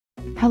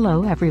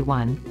Hello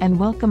everyone, and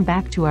welcome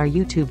back to our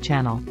YouTube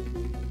channel.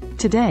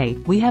 Today,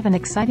 we have an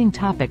exciting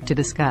topic to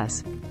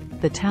discuss.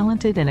 The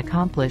talented and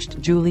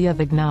accomplished Julia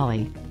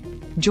Vignali.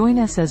 Join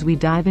us as we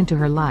dive into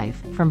her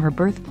life, from her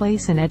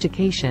birthplace and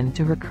education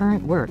to her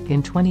current work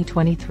in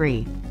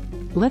 2023.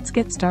 Let's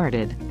get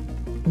started.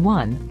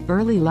 1.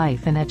 Early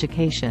life and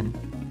education.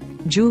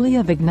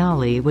 Julia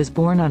Vignali was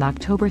born on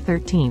October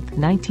 13,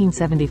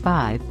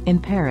 1975, in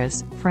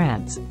Paris,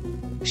 France.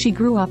 She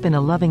grew up in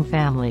a loving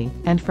family,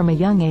 and from a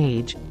young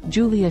age,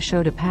 Julia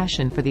showed a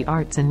passion for the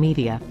arts and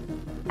media.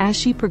 As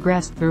she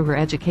progressed through her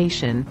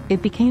education,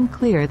 it became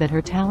clear that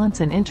her talents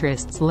and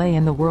interests lay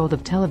in the world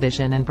of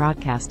television and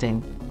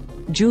broadcasting.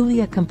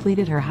 Julia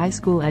completed her high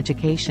school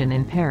education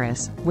in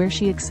Paris, where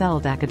she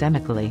excelled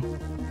academically.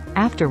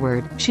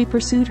 Afterward, she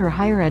pursued her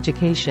higher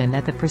education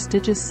at the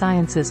prestigious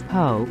Sciences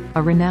Po,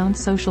 a renowned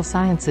social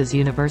sciences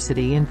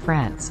university in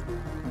France.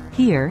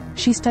 Here,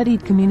 she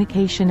studied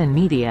communication and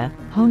media,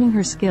 honing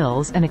her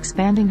skills and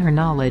expanding her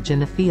knowledge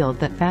in the field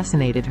that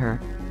fascinated her.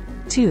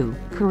 2.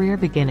 Career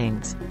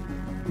beginnings.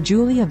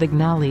 Julia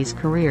Vignali's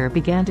career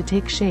began to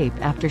take shape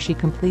after she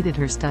completed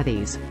her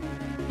studies.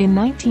 In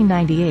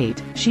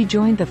 1998, she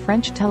joined the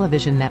French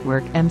television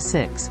network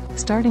M6,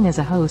 starting as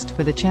a host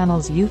for the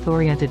channel's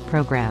youth-oriented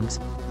programs.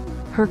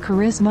 Her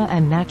charisma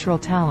and natural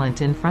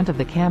talent in front of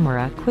the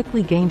camera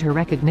quickly gained her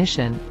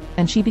recognition,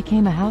 and she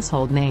became a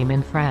household name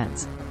in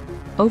France.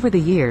 Over the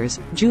years,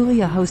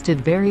 Julia hosted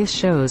various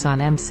shows on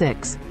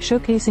M6,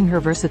 showcasing her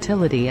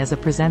versatility as a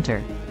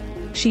presenter.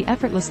 She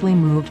effortlessly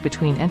moved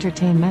between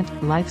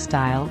entertainment,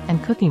 lifestyle,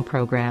 and cooking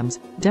programs,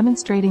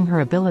 demonstrating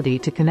her ability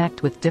to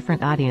connect with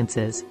different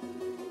audiences.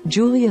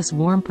 Julia's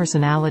warm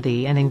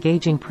personality and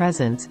engaging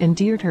presence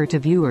endeared her to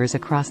viewers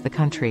across the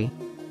country.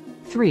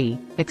 3.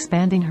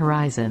 Expanding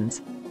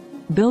horizons.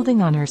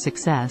 Building on her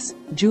success,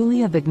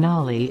 Julia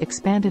Vignali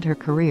expanded her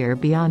career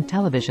beyond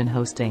television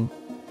hosting.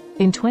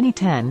 In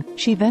 2010,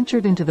 she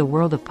ventured into the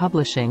world of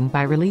publishing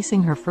by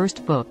releasing her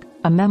first book,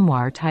 a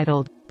memoir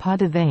titled, Pas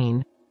de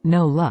Veine,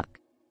 No Luck.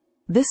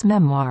 This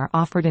memoir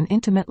offered an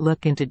intimate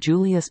look into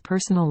Julia's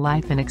personal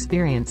life and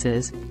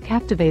experiences,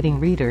 captivating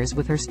readers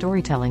with her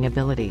storytelling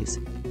abilities.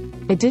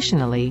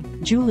 Additionally,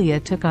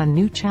 Julia took on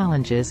new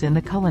challenges in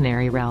the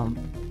culinary realm.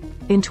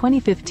 In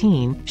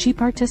 2015, she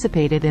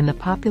participated in the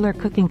popular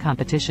cooking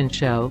competition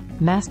show,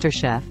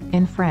 MasterChef,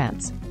 in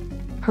France.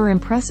 Her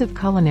impressive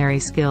culinary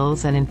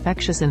skills and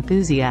infectious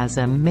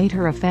enthusiasm made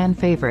her a fan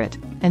favorite,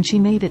 and she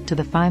made it to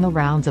the final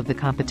rounds of the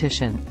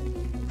competition.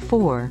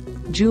 4.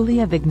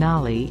 Julia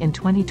Vignali in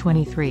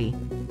 2023.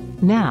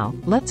 Now,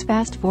 let's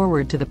fast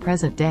forward to the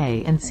present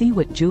day and see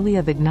what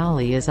Julia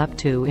Vignali is up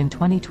to in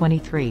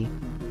 2023.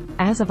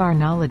 As of our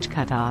knowledge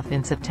cutoff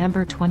in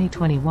September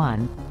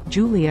 2021,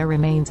 Julia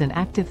remains an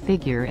active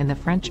figure in the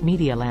French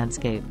media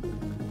landscape.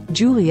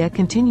 Julia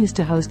continues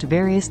to host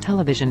various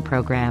television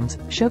programs,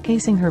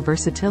 showcasing her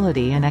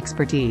versatility and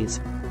expertise.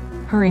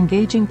 Her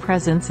engaging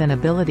presence and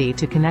ability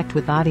to connect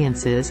with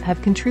audiences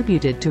have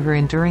contributed to her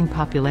enduring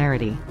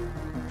popularity.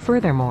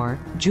 Furthermore,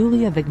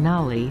 Julia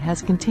Vignali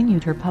has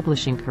continued her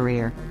publishing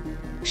career.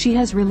 She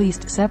has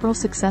released several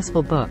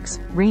successful books,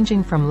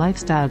 ranging from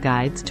lifestyle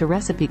guides to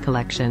recipe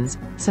collections,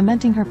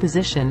 cementing her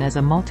position as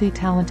a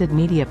multi-talented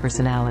media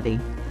personality.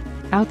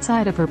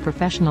 Outside of her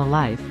professional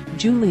life,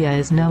 Julia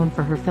is known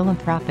for her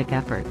philanthropic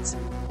efforts.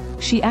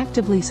 She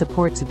actively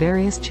supports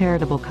various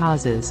charitable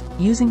causes,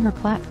 using her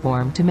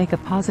platform to make a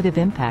positive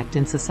impact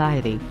in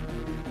society.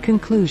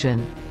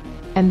 Conclusion.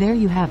 And there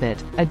you have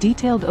it, a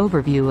detailed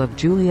overview of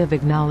Julia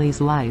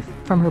Vignali's life,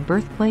 from her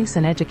birthplace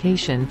and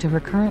education to her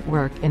current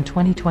work in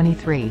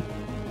 2023.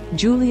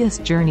 Julia's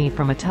journey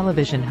from a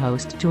television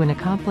host to an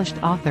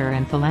accomplished author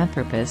and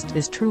philanthropist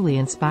is truly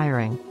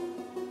inspiring.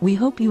 We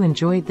hope you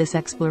enjoyed this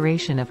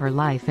exploration of her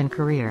life and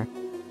career.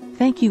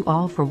 Thank you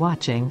all for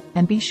watching,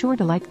 and be sure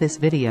to like this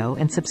video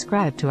and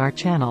subscribe to our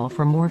channel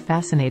for more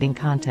fascinating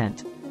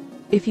content.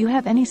 If you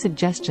have any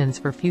suggestions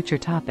for future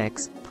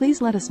topics,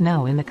 please let us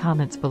know in the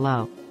comments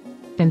below.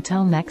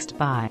 Until next,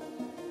 bye.